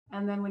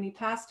And then when he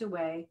passed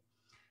away,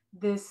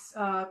 this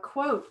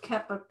quote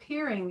kept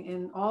appearing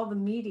in all the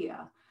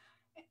media.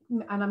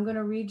 And I'm going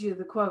to read you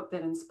the quote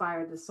that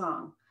inspired the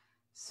song.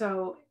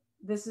 So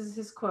this is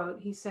his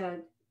quote. He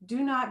said,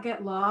 "Do not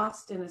get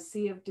lost in a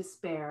sea of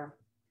despair.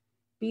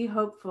 Be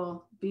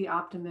hopeful, be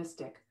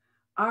optimistic.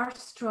 Our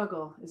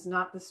struggle is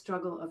not the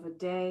struggle of a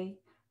day,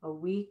 a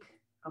week,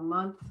 a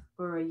month,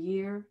 or a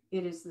year.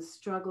 It is the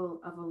struggle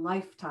of a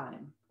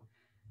lifetime.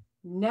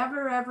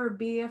 Never ever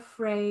be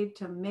afraid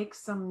to make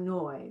some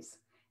noise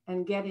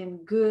and get in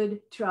good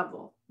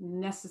trouble,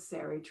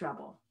 necessary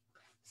trouble."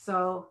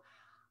 So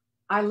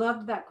I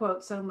loved that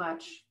quote so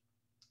much.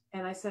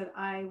 And I said,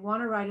 I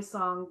want to write a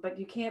song, but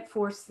you can't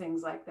force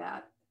things like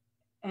that.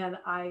 And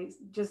I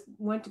just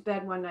went to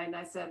bed one night and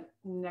I said,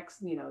 the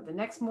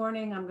next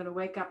morning I'm going to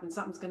wake up and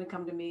something's going to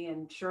come to me.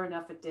 And sure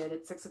enough, it did.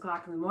 At 6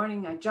 o'clock in the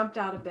morning, I jumped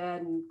out of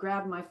bed and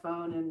grabbed my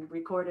phone and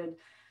recorded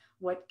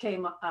what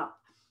came up.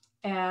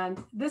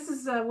 And this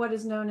is what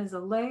is known as a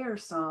layer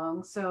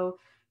song. So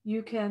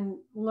you can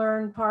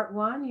learn part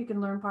 1, you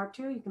can learn part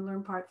 2, you can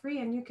learn part 3,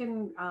 and you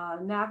can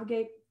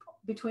navigate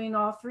between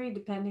all 3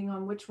 depending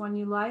on which one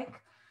you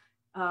like.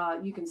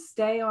 You can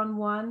stay on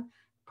one.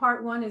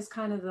 Part 1 is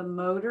kind of the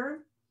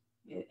motor.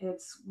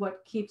 It's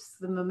what keeps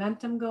the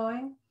momentum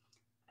going.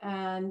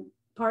 And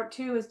part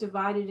 2 is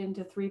divided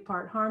into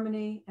 3-part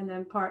harmony. And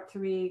then part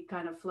 3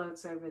 kind of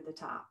floats over the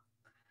top.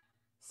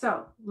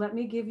 So let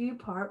me give you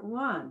part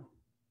 1.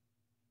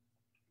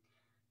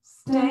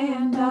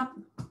 Stand up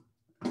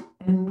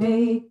and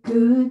make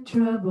good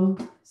trouble.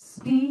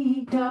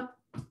 Speak up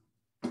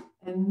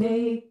and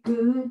make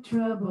good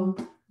trouble.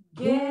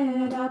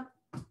 Get up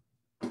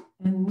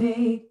and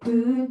make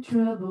good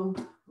trouble.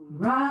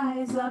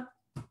 Rise up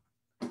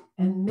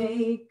and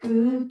make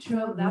good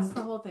trouble. That's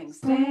the whole thing.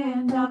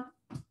 Stand up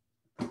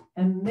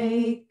and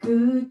make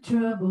good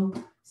trouble.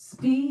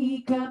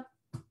 Speak up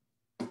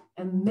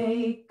and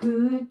make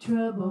good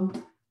trouble.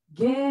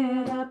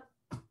 Get up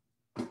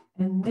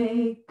and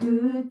make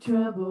good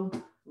trouble.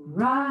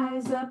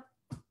 Rise up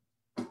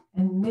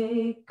and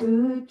make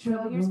good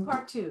trouble. Here's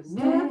part 2.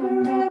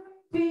 Never ever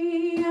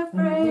be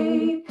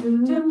afraid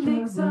to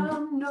make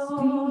some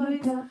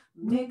noise.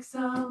 Make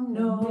some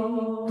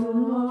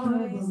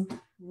noise.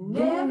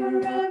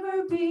 Never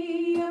ever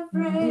be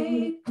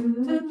afraid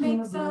to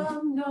make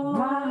some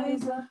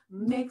noise.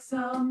 Make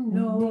some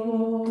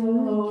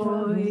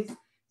noise.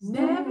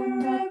 Never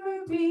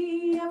ever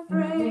be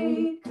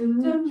afraid to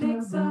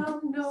make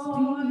some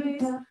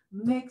noise.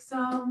 Make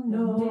some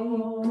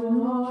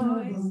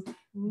noise.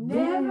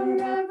 Never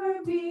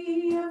ever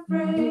be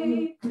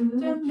afraid to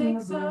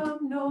make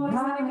some noise.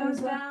 Then it goes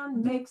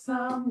down. Make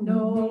some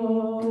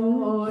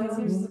noise.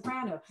 Here's the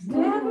soprano.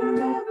 Never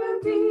ever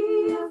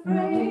be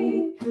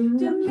afraid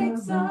to make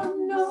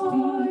some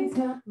noise.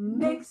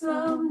 Make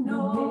some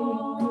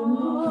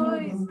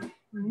noise.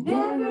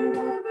 Never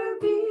ever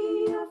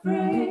be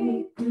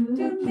afraid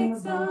to make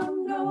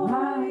some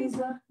noise.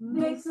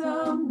 Make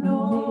some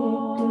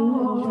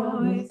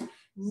noise.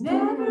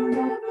 Never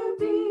ever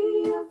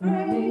be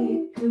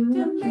afraid to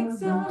make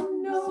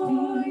some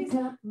noise.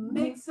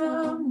 Make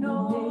some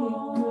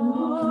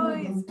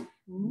noise.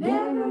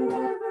 Never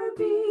ever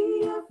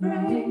be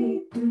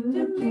afraid to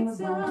make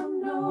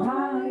some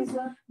noise.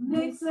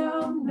 Make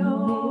some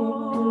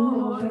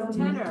noise.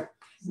 Tenor.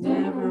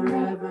 Never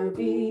ever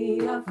be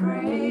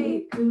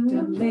afraid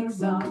to make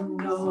some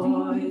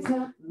noise.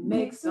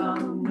 Make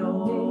some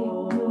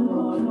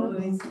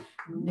noise.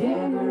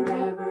 Never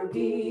ever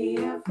be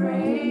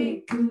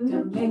afraid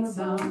to make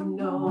some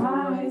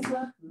noise.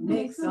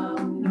 Make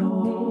some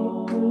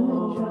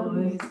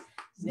noise.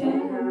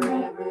 Never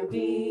ever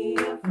be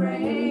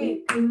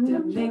afraid to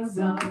make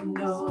some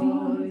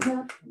noise.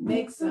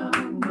 Make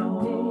some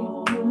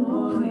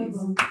noise.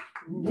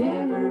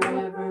 Never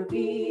ever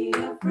be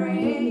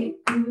afraid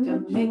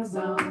to make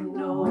some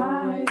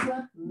noise.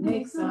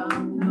 Make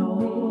some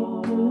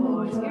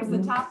noise. Here's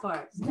the top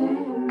part.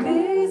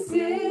 This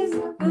is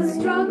the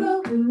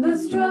struggle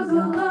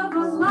of a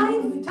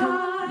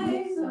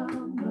lifetime.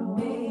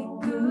 Make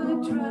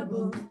good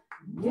trouble.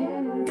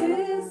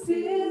 This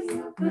is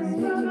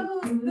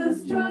the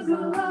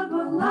struggle of a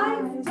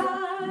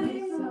lifetime.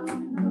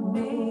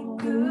 Make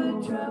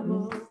good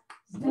trouble.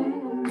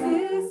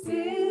 This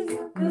is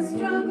the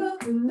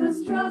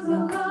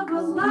struggle of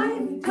a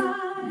lifetime.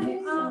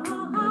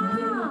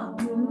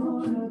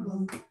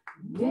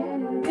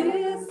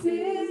 This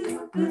is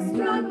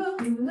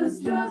the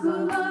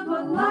struggle of a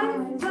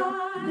lifetime.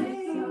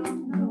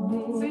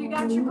 So you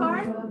got your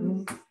part?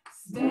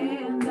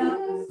 Stand up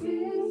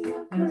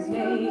and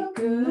make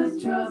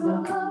good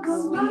trouble.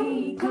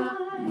 Speak up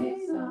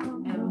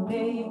and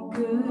make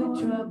good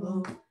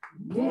trouble.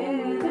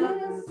 Get up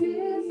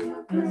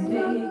and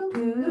make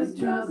good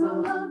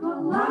trouble.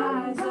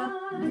 Rise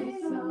up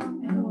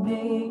and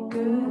make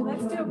good.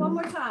 Let's do it one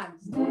more time.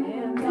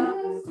 Stand up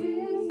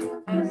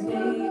and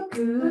make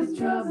good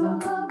trouble.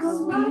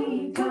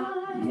 Speak up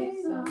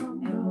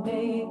and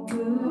make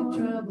good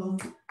trouble.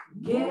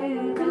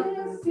 Get up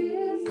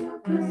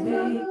and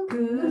make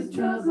good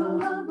trouble.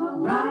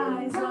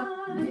 Rise up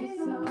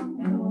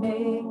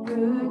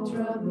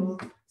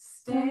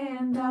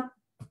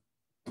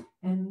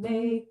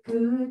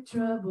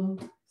trouble.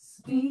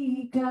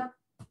 Speak up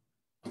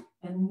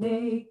and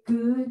make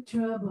good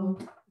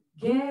trouble.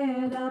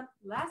 Get up,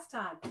 last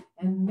time,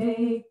 and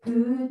make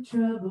good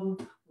trouble.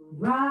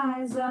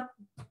 Rise up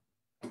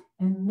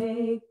and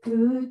make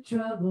good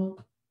trouble.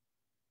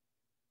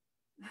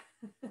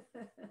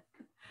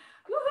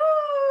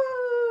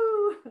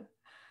 Woohoo!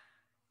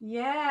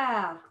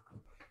 Yeah.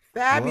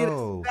 Fabulous,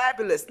 Whoa.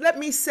 fabulous. Let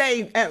me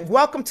say,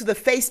 welcome to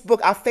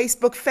our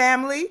Facebook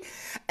family.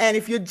 And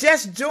if you're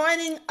just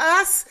joining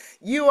us,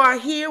 you are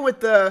here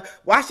with the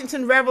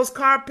Washington Rebels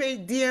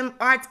Carpe Diem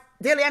Art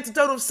Daily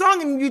Antidote of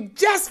Song, and you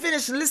just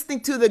finished listening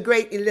to the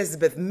great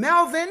Elizabeth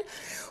Melvin,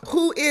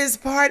 who is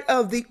part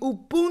of the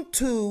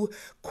Ubuntu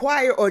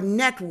Choir or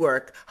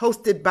Network,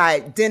 hosted by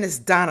Dennis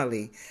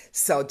Donnelly.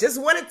 So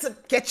just wanted to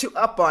get you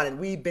up on it.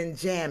 We've been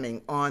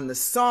jamming on the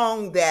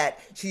song that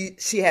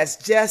she has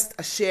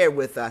just shared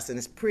with us, and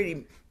it's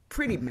pretty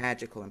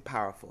magical and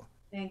powerful.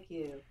 Thank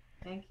you.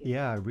 Thank you.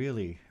 Yeah,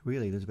 really,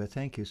 really, Elizabeth.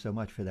 Thank you so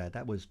much for that.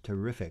 That was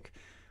terrific.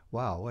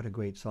 Wow, what a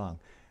great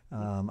song.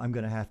 I'm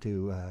going to have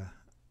to.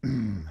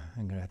 I'm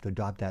gonna have to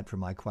adopt that for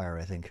my choir,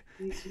 I think.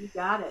 You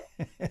got it.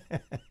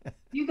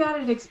 You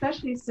got it,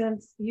 especially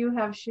since you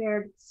have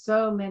shared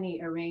so many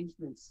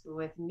arrangements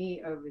with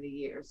me over the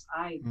years.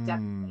 I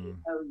definitely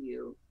owe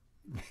you.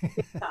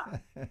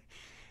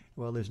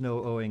 Well, there's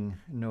no owing,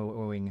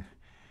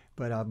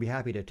 but I'll be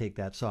happy to take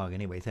that song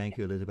anyway. Thank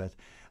you, Elizabeth.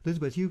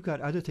 Elizabeth, you've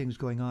got other things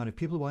going on. If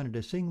people wanted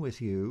to sing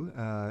with you,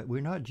 we're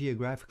not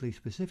geographically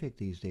specific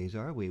these days,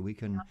 are we? We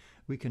can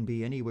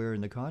be anywhere in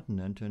the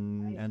continent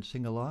and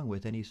sing along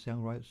with any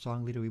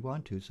song leader we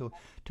want to. So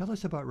tell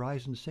us about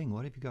Rise and Sing.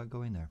 What have you got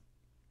going there?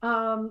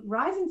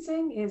 Rise and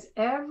Sing is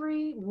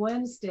every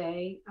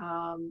Wednesday,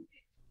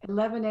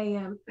 11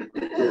 a.m.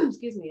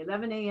 excuse me,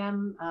 11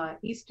 a.m.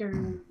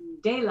 Eastern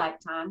Daylight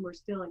Time. We're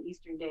still in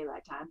Eastern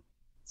Daylight Time.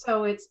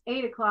 So it's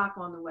 8 o'clock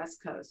on the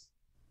West Coast.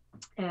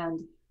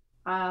 And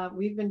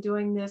we've been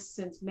doing this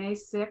since May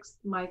 6th.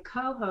 My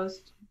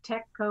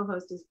tech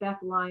co-host is Beth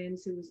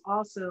Lyons, who is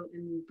also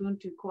an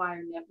Ubuntu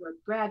Choir Network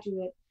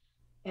graduate.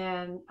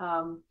 And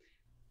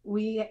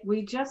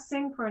we just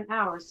sing for an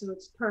hour, so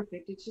it's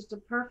perfect. It's just a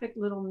perfect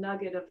little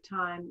nugget of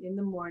time in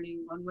the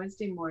morning, on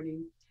Wednesday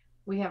morning.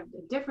 We have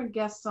a different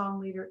guest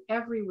song leader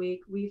every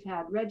week. We've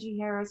had Reggie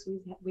Harris,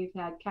 we've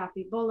had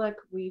Kathy Bullock,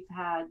 we've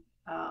had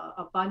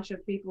a bunch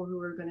of people who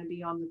are going to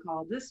be on the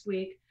call this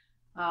week.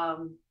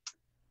 In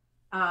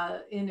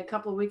a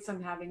couple of weeks,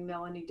 I'm having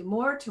Melanie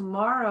Demore.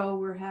 Tomorrow,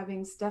 we're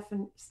having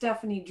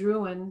Stephanie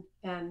Druin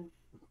and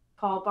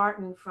Paul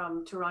Barton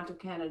from Toronto,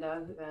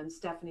 Canada. And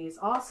Stephanie is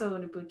also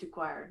an Ubuntu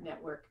Choir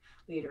Network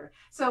leader.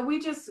 So we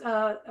just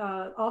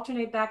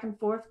alternate back and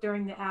forth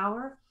during the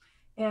hour.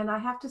 And I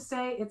have to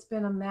say, it's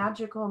been a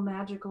magical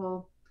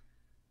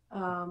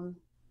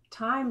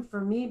time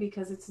for me,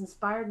 because it's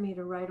inspired me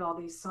to write all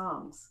these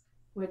songs,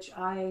 which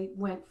I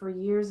went for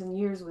years and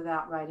years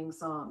without writing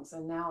songs.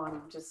 And now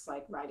I'm just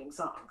like writing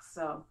songs.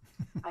 So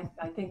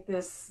I think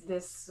this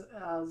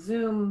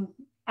Zoom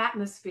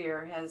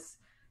atmosphere has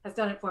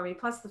done it for me.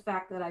 Plus the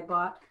fact that I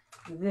bought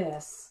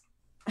this,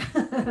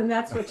 and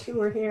that's what you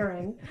were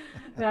hearing.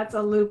 That's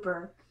a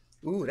looper.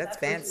 Ooh, that's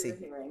fancy.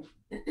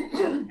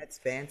 That's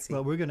fancy.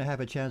 Well, we're going to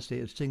have a chance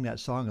to sing that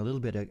song a little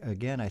bit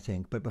again, I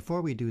think. But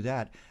before we do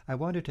that, I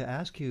wanted to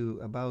ask you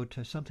about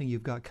something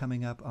you've got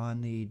coming up on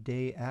the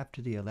day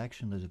after the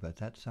election, Elizabeth.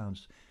 That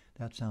sounds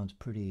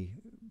pretty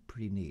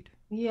neat.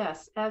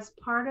 Yes, as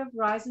part of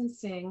Rise and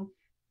Sing,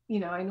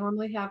 I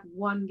normally have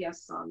one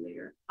guest song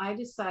leader. I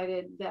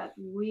decided that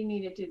we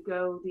needed to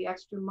go the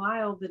extra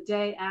mile the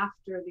day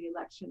after the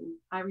election.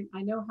 I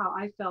know how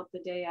I felt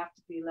the day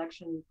after the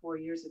election 4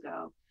 years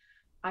ago.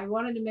 I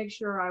wanted to make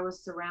sure I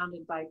was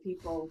surrounded by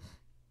people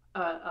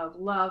of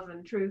love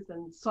and truth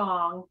and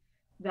song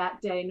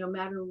that day, no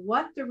matter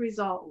what the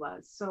result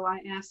was. So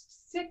I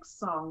asked 6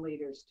 song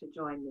leaders to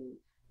join me,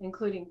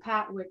 including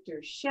Pat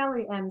Wichter,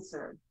 Shelley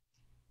Enser,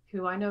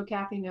 who I know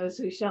Kathy knows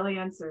who Shelley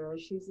Enser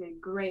is. She's a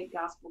great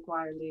gospel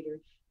choir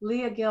leader.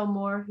 Leah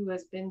Gilmore, who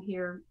has been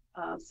here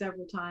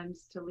several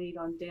times to lead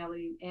on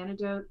Daily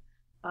Antidote.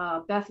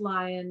 Beth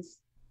Lyons,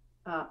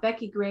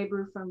 Becky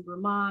Graber from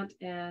Vermont,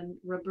 and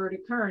Roberta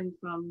Kern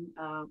from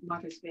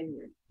Martha's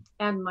Vineyard,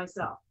 and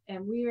myself.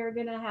 And we are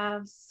going to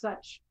have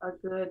such a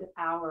good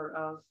hour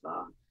of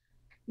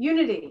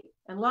unity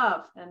and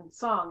love and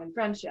song and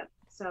friendship.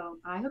 So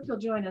I hope you'll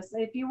join us.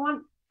 If you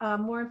want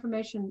more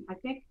information, I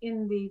think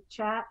in the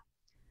chat,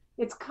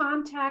 it's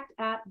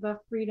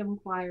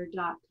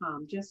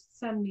contact@thefreedomchoir.com. Just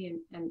send me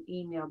an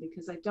email,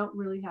 because I don't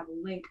really have a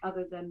link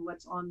other than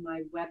what's on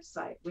my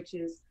website, which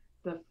is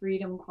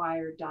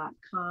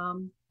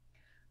thefreedomchoir.com.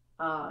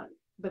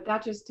 But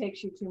that just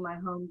takes you to my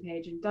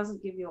homepage and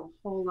doesn't give you a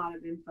whole lot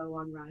of info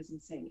on Rise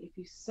and Sing. If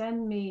you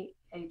send me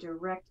a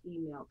direct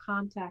email,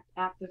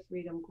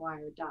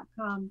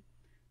 contact@thefreedomchoir.com,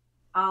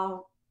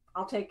 I'll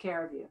take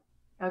care of you.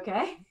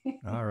 Okay?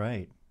 All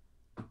right.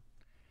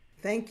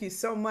 Thank you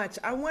so much.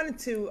 I wanted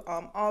to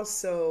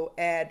also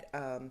add,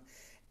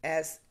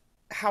 as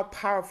how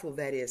powerful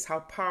that is, how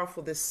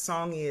powerful this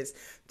song is.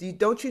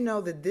 Don't you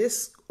know that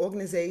this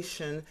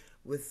organization,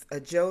 with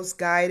Joe's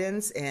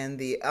guidance and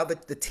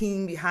the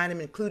team behind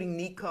him, including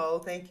Nico,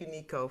 thank you,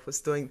 Nico, for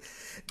doing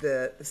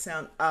the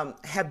sound,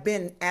 have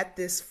been at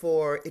this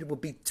for, it will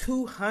be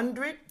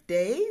 200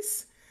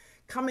 days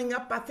coming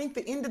up, I think,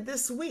 the end of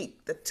this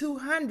week, the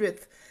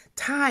 200th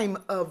time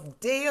of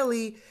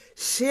daily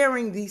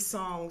sharing these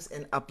songs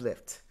and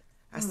uplift.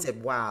 I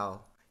said,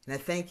 wow. And I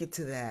thank you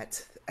to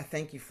that. I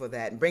thank you for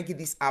that and bringing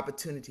these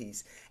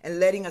opportunities and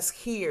letting us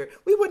hear.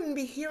 We wouldn't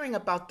be hearing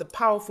about the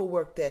powerful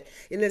work that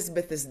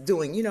Elizabeth is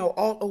doing, you know,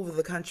 all over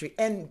the country,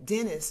 and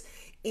Dennis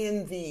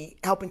in the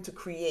helping to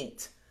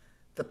create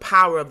the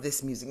power of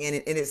this music. And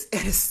it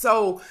is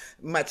so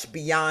much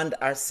beyond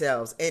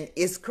ourselves. And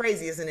it's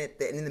crazy, isn't it,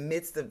 that in the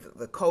midst of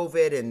the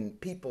COVID and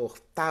people,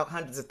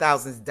 hundreds of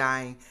thousands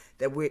dying,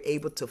 that we're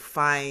able to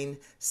find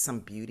some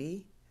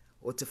beauty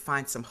or to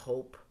find some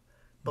hope.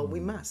 But we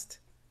must.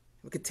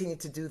 We continue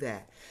to do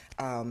that.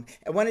 I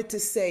wanted to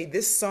say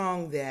this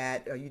song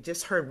that you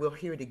just heard, we'll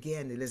hear it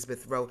again,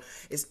 Elizabeth wrote,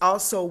 is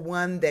also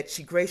one that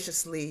she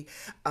graciously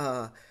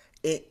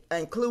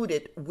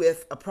included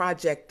with a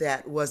project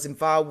that was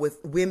involved with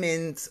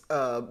women's,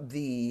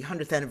 the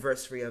 100th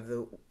anniversary of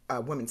the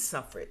women's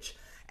suffrage.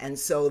 And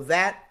so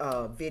that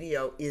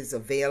video is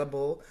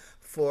available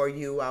for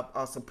you. I'll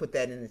also put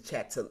that in the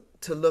chat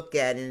to look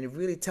at. And it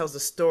really tells the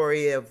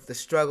story of the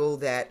struggle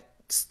that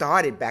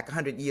started back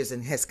 100 years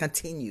and has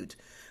continued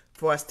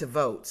for us to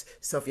vote.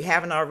 So if you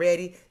haven't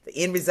already, the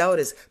end result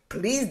is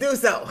please do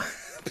so.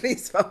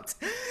 Please vote.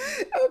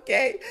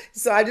 Okay,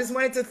 so I just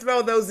wanted to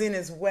throw those in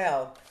as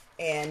well.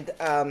 And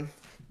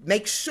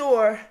make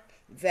sure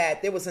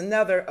that there was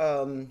another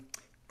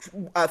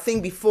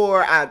thing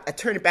before I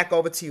turn it back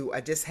over to you.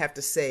 I just have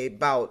to say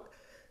about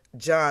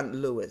John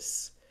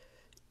Lewis.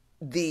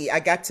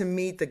 I got to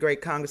meet the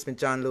great Congressman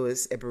John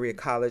Lewis at Berea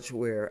College,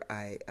 where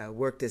I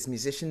worked as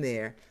musician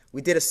there.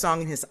 We did a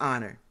song in his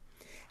honor.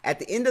 At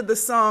the end of the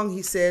song,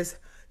 he says,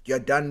 "You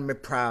done me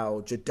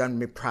proud, you done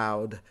me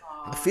proud.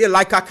 I feel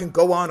like I can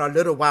go on a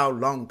little while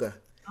longer."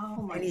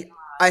 Oh my God. God.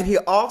 And he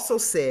also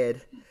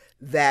said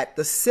that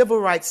the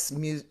civil rights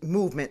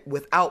movement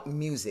without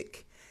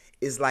music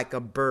is like a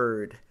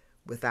bird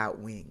without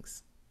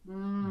wings.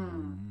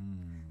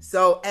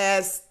 So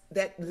as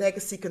that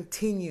legacy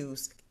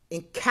continues,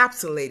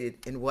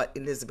 encapsulated in what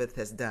Elizabeth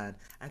has done,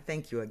 I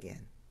thank you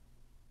again.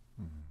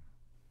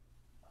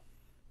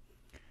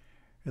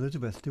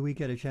 Elizabeth, do we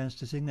get a chance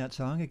to sing that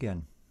song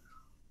again?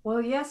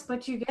 Well, yes,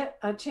 but you get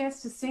a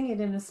chance to sing it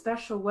in a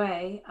special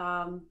way.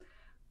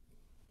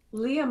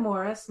 Leah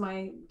Morris,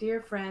 my dear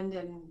friend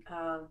and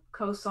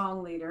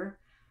co-song leader,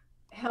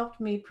 helped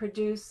me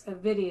produce a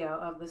video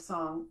of the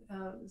song.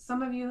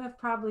 Some of you have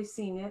probably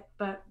seen it,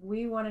 but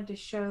we wanted to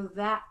show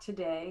that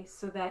today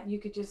so that you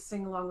could just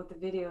sing along with the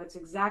video. It's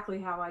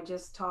exactly how I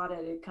just taught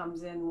it. It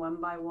comes in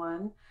one by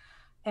one.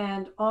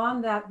 And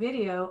on that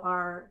video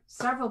are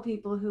several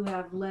people who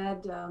have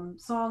led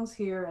songs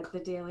here at the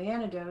Daily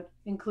Antidote,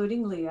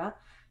 including Leah.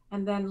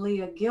 And then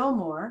Leah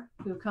Gilmore,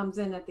 who comes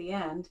in at the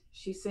end.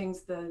 She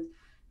sings the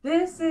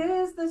 "This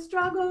is the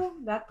struggle,"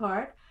 that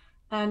part.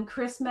 And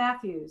Chris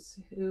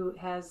Matthews, who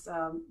has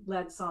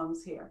led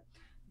songs here.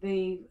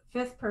 The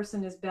fifth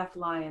person is Beth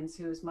Lyons,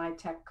 who is my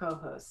tech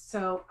co-host.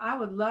 So I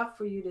would love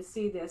for you to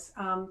see this.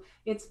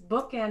 It's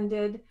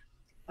bookended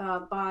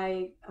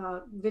by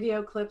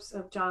video clips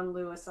of John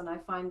Lewis, and I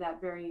find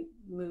that very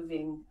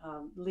moving.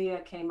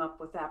 Leah came up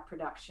with that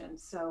production.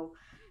 So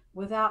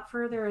without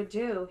further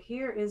ado,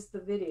 here is the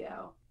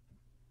video.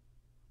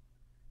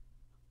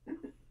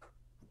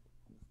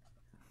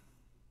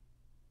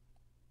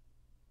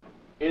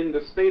 In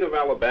the state of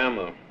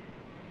Alabama,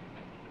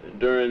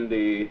 during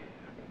the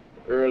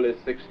early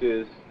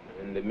 60s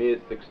and the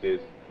mid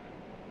 60s,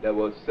 there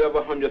were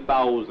several hundred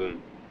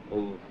thousand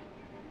of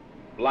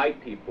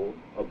black people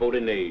of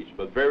voting age,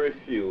 but very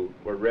few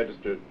were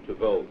registered to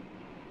vote.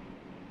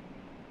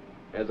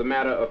 As a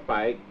matter of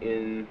fact,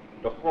 in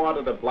the heart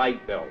of the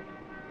Black Belt,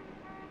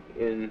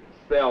 in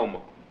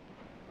Selma,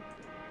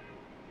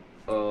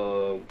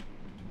 a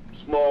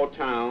small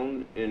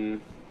town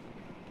in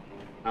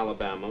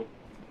Alabama,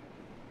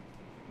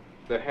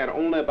 that had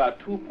only about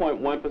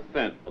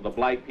 2.1% of the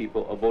black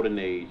people of voting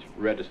age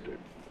registered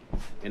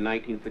in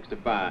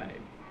 1965.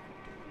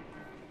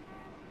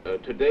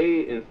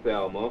 Today in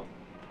Selma,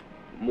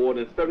 more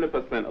than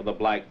 70% of the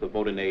blacks of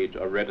voting age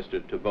are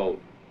registered to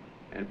vote,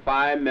 and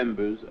 5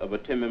 members of a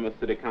 10-member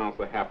city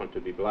council happen to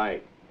be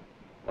black.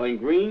 In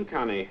Greene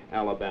County,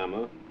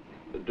 Alabama,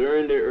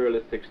 during the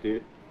early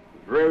 60s,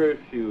 very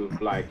few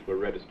blacks were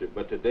registered,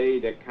 but today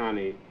that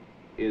county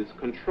is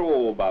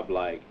controlled by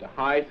black. The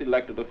highest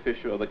elected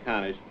official of the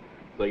county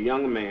is a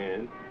young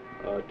man,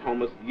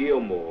 Thomas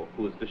Gilmore,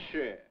 who is the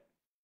sheriff.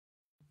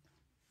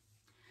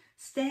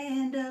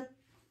 Stand up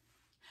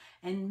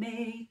and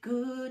make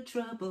good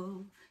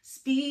trouble.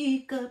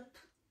 Speak up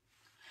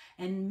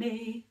and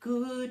make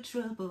good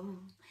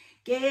trouble.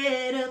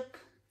 Get up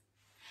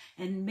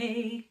and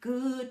make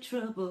good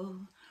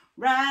trouble.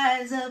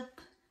 Rise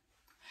up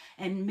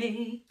and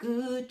make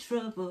good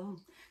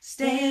trouble.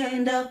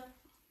 Stand up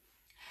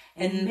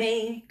and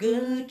make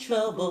good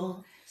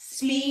trouble.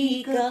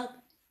 Speak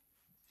up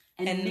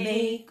and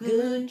make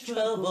good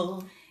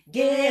trouble.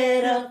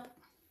 Get up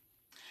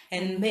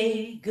and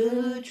make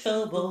good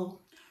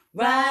trouble.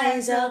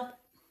 Rise up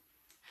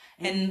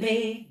and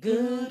make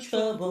good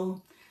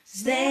trouble.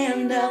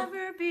 Stand up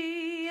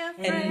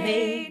and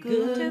make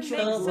good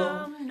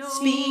trouble.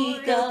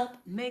 Speak up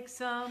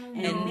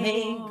and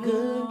make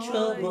good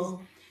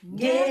trouble.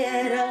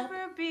 Get up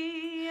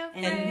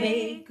and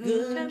make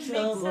good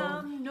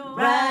trouble.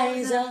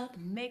 Rise up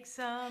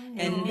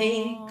and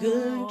make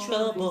good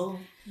trouble.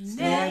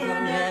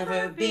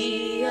 Never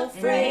be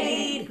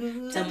afraid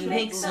to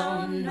make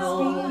some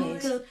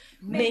noise.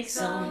 Make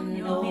some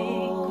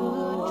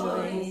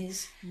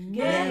noise.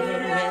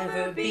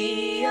 Never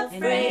be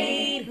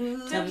afraid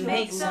to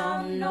make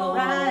some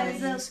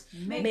noise.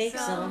 Make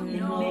some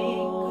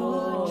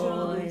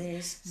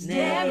noise.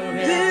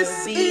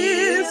 This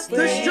is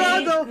the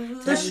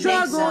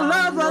struggle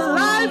of a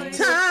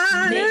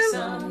lifetime. Make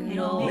some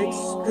noise. Makes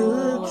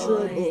good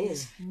trouble.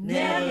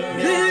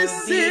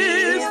 This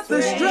is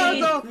the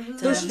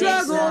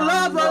struggle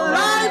of a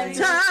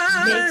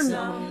lifetime.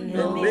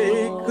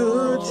 Make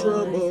good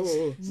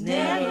trouble.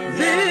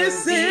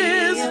 This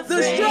is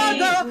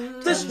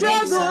the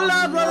struggle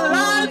of a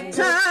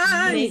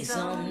lifetime.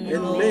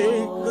 And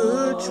make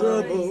good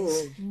trouble.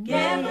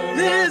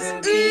 This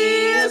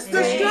is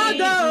the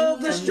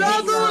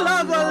struggle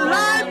of a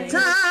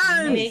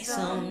lifetime.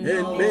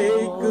 And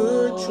make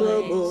good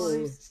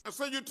trouble.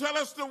 So you tell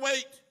us to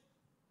wait.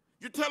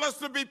 You tell us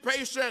to be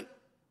patient.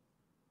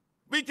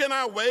 We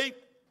cannot wait.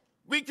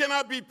 We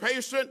cannot be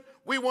patient.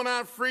 We want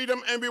our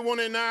freedom and we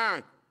want it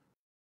now.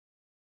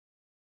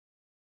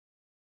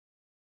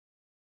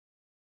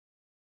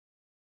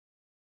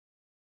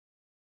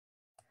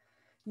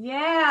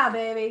 Yeah,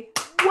 baby.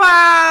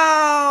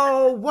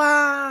 Wow,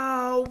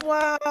 wow,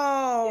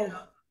 wow. Yeah.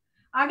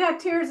 I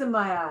got tears in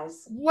my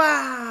eyes.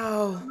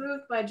 Wow.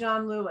 Moved by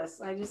John Lewis.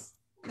 I'm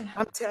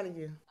telling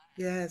you.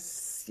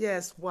 Yes,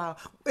 yes, wow.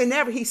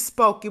 Whenever he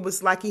spoke, it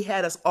was like he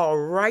had us all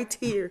right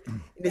here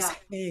in his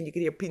hand. You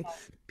could hear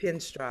pin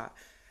strap.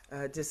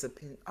 Just a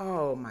pin.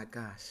 Oh my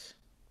gosh.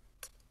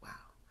 Wow.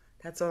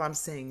 That's all I'm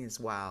saying is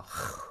wow.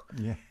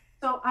 Yeah.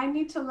 So I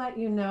need to let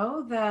you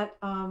know that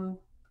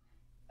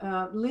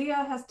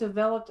Leah has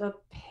developed a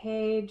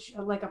page,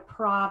 like a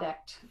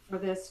product for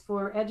this,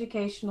 for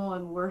educational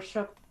and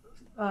worship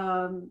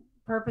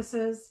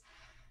purposes.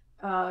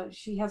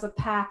 She has a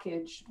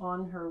package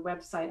on her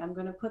website. I'm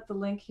going to put the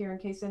link here in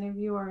case any of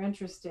you are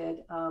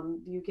interested.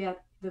 You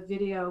get the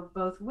video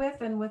both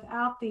with and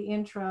without the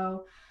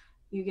intro.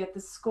 You get the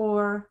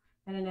score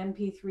and an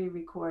MP3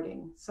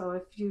 recording. So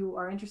if you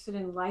are interested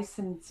in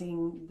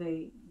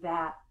licensing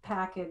that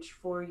package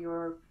for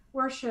your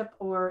worship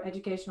or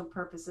educational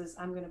purposes,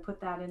 I'm going to put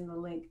that in the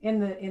link in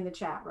the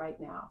chat right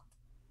now.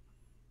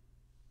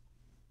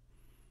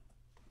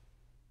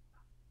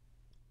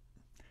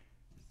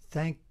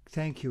 Thank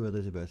you,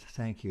 Elizabeth.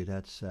 Thank you.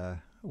 That's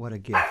what a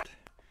gift.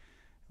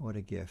 What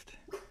a gift.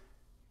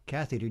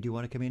 Kathy, did you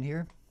want to come in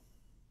here?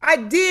 I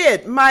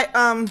did. My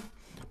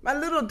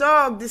little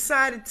dog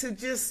decided to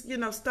just,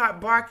 start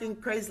barking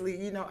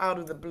crazily, out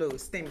of the blue.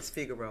 His name is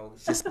Figaro.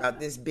 He's just about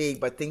this big,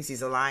 but thinks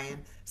he's a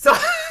lion. So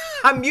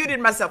I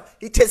muted myself.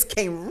 He just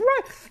came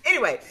right.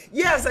 Anyway,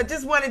 yes, I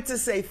just wanted to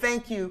say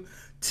thank you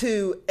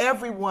to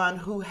everyone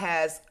who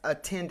has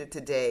attended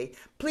today.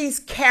 Please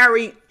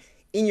carry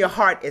in your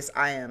heart, as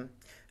I am,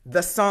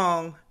 the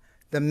song,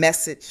 the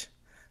message,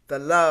 the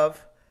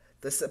love,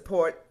 the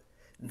support,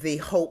 the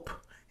hope,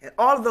 and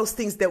all of those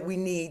things that we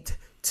need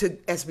to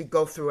as we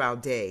go through our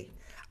day.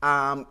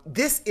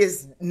 This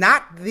is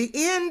not the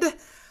end.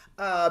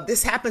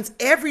 This happens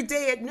every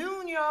day at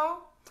noon,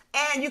 y'all.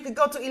 And you could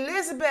go to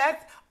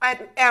Elizabeth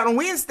on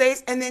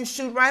Wednesdays and then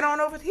shoot right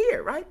on over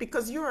here, right?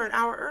 Because you're an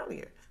hour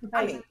earlier.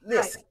 Right, I mean,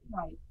 listen.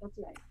 Right, that's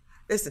right.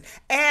 Listen,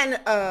 and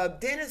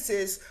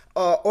Dennis's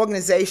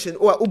organization,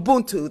 or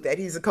Ubuntu, that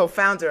he's a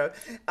co-founder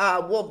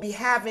of, will be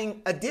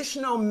having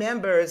additional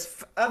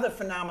members, other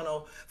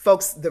phenomenal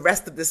folks, the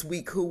rest of this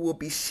week who will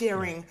be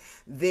sharing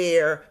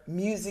their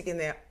music and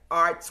their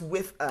arts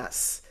with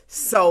us.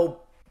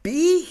 So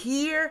be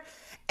here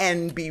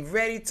and be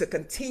ready to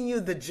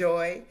continue the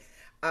joy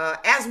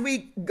as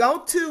we go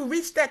to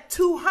reach that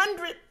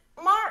 200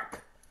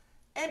 mark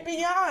and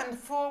beyond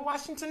for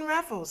Washington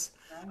Revels.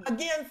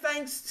 Again,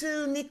 thanks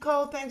to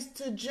Nicole, thanks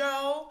to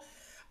Joe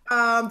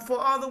for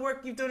all the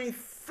work you're doing.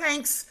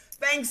 Thanks,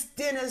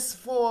 Dennis,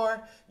 for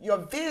your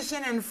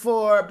vision and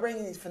for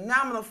bringing these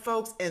phenomenal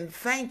folks. And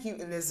thank you,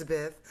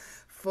 Elizabeth,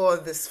 for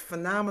this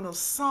phenomenal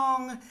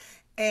song.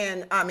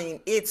 And I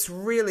mean, it's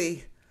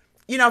really,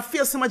 it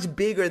feels so much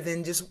bigger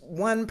than just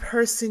one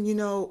person,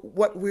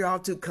 what we all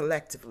do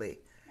collectively.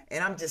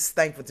 And I'm just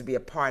thankful to be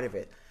a part of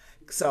it.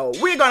 So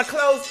we're going to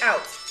close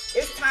out.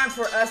 It's time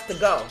for us to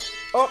go.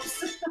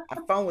 Oops, my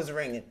phone was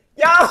ringing.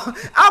 Yo,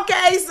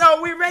 okay,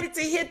 so we're ready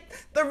to hit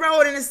the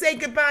road and to say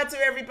goodbye to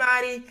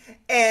everybody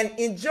and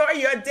enjoy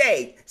your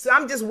day. So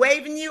I'm just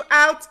waving you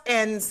out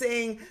and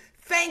saying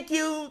thank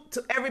you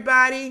to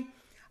everybody.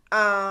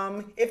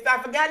 If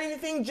I forgot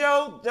anything,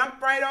 Joe,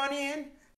 jump right on in.